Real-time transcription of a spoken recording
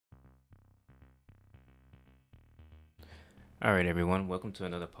Alright everyone, welcome to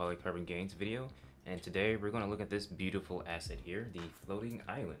another Polycarbon Games video, and today we're going to look at this beautiful asset here, the floating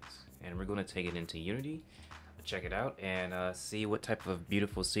islands, and we're going to take it into Unity, check it out, and see what type of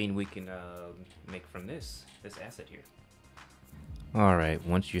beautiful scene we can make from this asset here. Alright,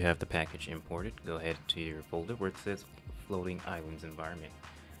 once you have the package imported, go ahead to your folder where it says floating islands environment,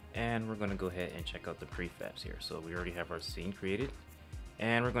 and we're going to go ahead and check out the prefabs here. So we already have our scene created,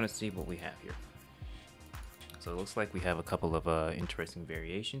 and we're going to see what we have here. So it looks like we have a couple of interesting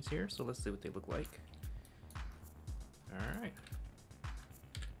variations here, so let's see what they look like. Alright.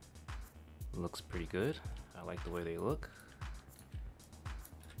 Looks pretty good. I like the way they look.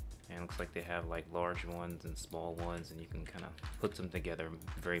 And it looks like they have like large ones and small ones, and you can kind of put them together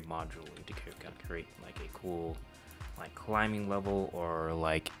very modularly to kind of create like a cool like climbing level, or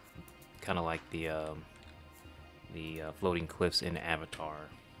like kind of like the floating cliffs in Avatar.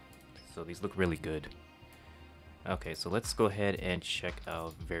 So these look really good. Okay, so let's go ahead and check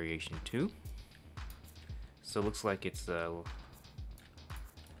out variation 2. So it looks like it's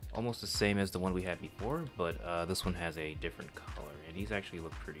almost the same as the one we had before, but this one has a different color, and these actually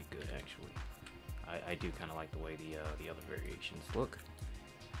look pretty good actually. I do kind of like the way the other variations look.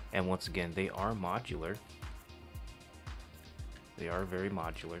 And once again, they are modular. They are very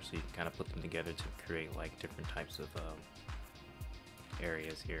modular, so you can kind of put them together to create like different types of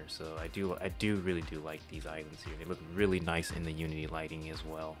areas here. So I really do like these islands here. They look really nice in the Unity lighting as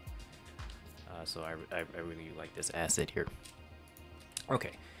well. So I really like this asset here.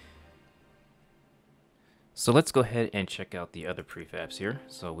 Okay, so let's go ahead and check out the other prefabs here.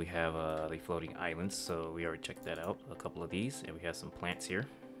 So we have the floating islands, so we already checked that out, a couple of these, and we have some plants here.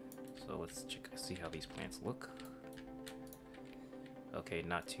 So let's see how these plants look. Okay,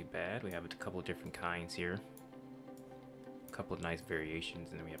 not too bad. We have a couple of different kinds here. Couple of nice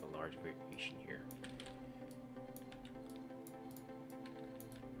variations, and then we have a large variation here.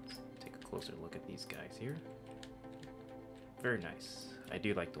 Let's take a closer look at these guys here. Very nice. I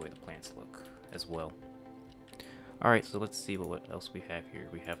do like the way the plants look as well. Alright, so let's see what else we have here.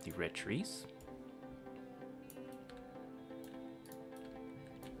 We have the red trees.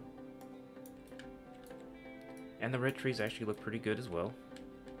 And the red trees actually look pretty good as well.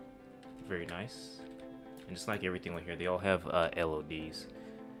 Very nice. And just like everything right here, they all have LODs.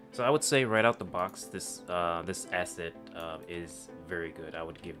 So I would say right out the box, this asset is very good. I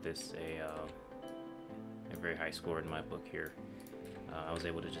would give this a very high score in my book here. I was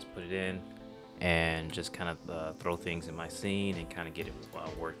able to just put it in and just kind of throw things in my scene and kind of get it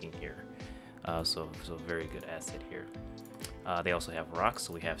working here. So very good asset here. They also have rocks,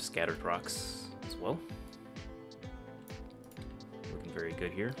 so we have scattered rocks as well. Looking very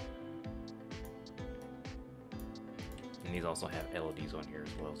good here. And these also have LODs on here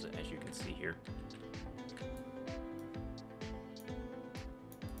as well, as you can see here.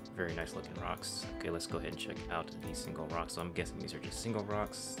 Very nice looking rocks. Okay, let's go ahead and check out these single rocks. So I'm guessing these are just single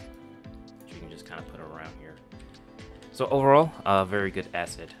rocks that you can just kind of put around here. So overall, very good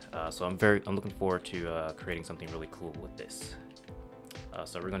asset. So I'm looking forward to creating something really cool with this.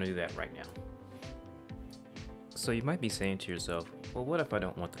 So we're gonna do that right now. So you might be saying to yourself, well, what if I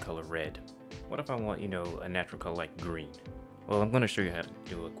don't want the color red? What if I want, you know, a natural color like green? Well, I'm going to show you how to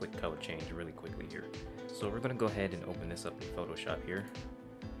do a quick color change really quickly here. So we're going to go ahead and open this up in Photoshop here.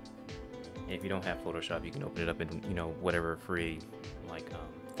 And if you don't have Photoshop, you can open it up in, you know, whatever free like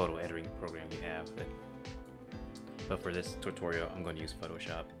photo editing program you have. But for this tutorial, I'm going to use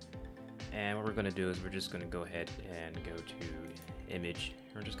Photoshop. And what we're going to do is we're just going to go ahead and go to Image.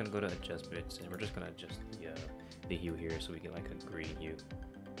 We're just going to go to Adjustments, and we're just going to adjust the hue here so we get like a green hue.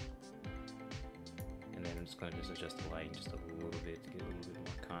 And then I'm just going to adjust the lighting just a little bit to get a little bit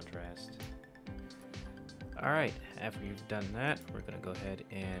more contrast. Alright, after you've done that, we're going to go ahead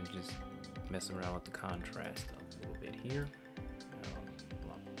and just mess around with the contrast a little bit here.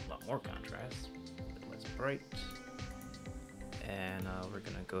 A lot more contrast, a bit less bright. And we're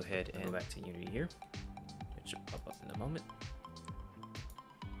going to go ahead and go back to Unity here. It should pop up in a moment.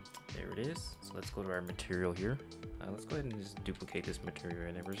 There it is. So let's go to our material here. Let's go ahead and just duplicate this material,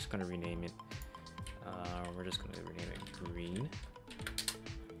 and then we're just going to rename it. We're just going to rename it green.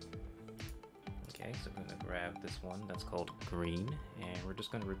 Okay, so we're going to grab this one that's called green, and we're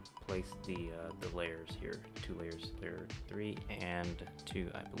just going to replace the layers here. 2 layers, layer 3 and 2,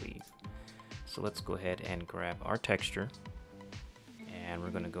 I believe. So let's go ahead and grab our texture, and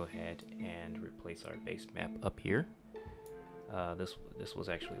we're going to go ahead and replace our base map up here. This was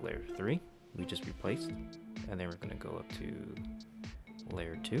actually layer 3. We just replaced, and then we're going to go up to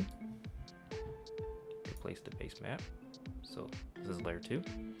layer 2. Replace the base map. So this is layer 2.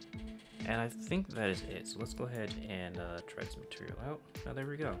 And I think that is it. So let's go ahead and try this material out. Oh, there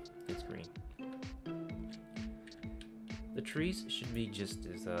we go. It's green. The trees should be just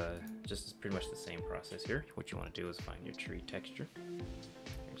as pretty much the same process here. What you want to do is find your tree texture.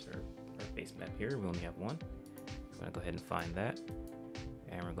 Here's our base map here. We only have one. We're going to go ahead and find that.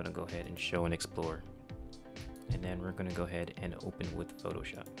 And we're going to go ahead and show and explore. And then we're going to go ahead and open with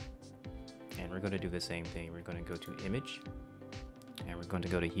Photoshop. And we're going to do the same thing. We're going to go to Image. And we're going to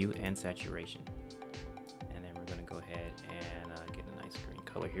go to Hue and Saturation. And then we're going to go ahead and get a nice green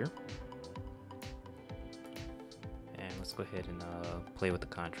color here. And let's go ahead and play with the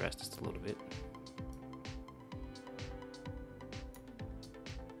contrast just a little bit.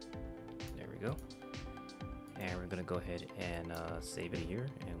 There we go. And we're going to go ahead and save it here.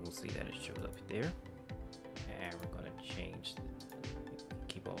 And we'll see that it shows up there. And we're going to change,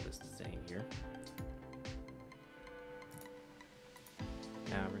 keep all this the same here.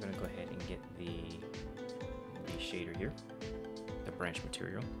 Now we're going to go ahead and get the shader here, the branch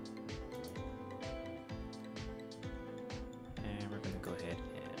material. And we're going to go ahead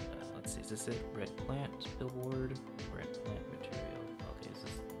and, let's see, is this it? Red plant, billboard, red plant material. Okay, this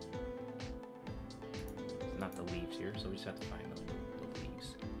is not the leaves here, so we just have to find the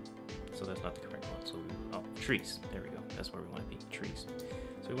leaves. So that's not the correct one. So trees, there we go. That's where we want to be, trees.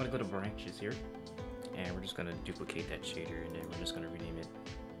 So we want to go to branches here. And we're just going to duplicate that shader, and then we're just going to rename it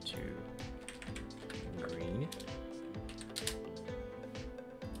to green.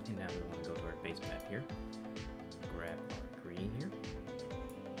 And now we want to go to our base map here. Grab our green here.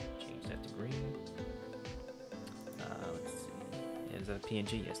 Change that to green. Let's see. Is that a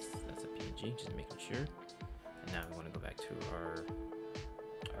PNG? Yes, that's a PNG. Just making sure. And now we want to go back to our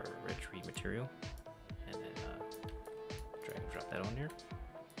red tree material, and then drag and drop that on there.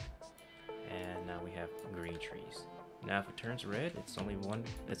 And now we have green trees. Now if it turns red,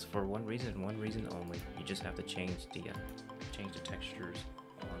 it's for one reason and one reason only. You just have to change the textures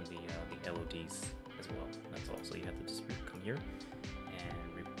on the LODs as well. That's all. So you have to just come here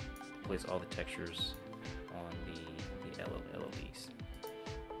and replace all the textures on the LODs.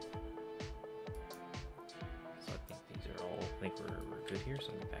 So I think these are all, I think we're good here,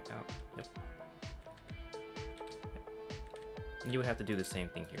 so I'm gonna back out. Yep. You would have to do the same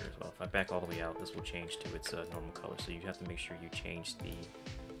thing here as well. If I back all the way out, this will change to its normal color. So you have to make sure you change the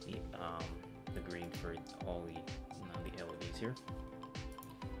green for all the LEDs here.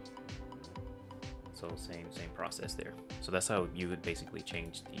 So same process there. So that's how you would basically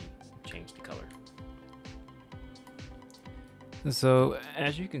change the color. So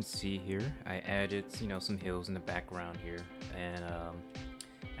as you can see here, I added some hills in the background here, and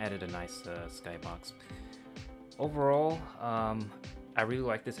added a nice skybox. Overall, I really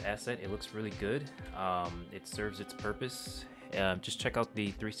like this asset. It looks really good. It serves its purpose. Just check out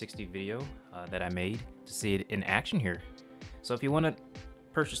the 360 video that I made to see it in action here. So if you want to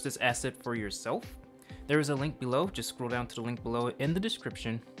purchase this asset for yourself, there is a link below. Just scroll down to the link below in the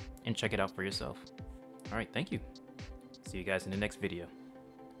description and check it out for yourself. All right, thank you. See you guys in the next video.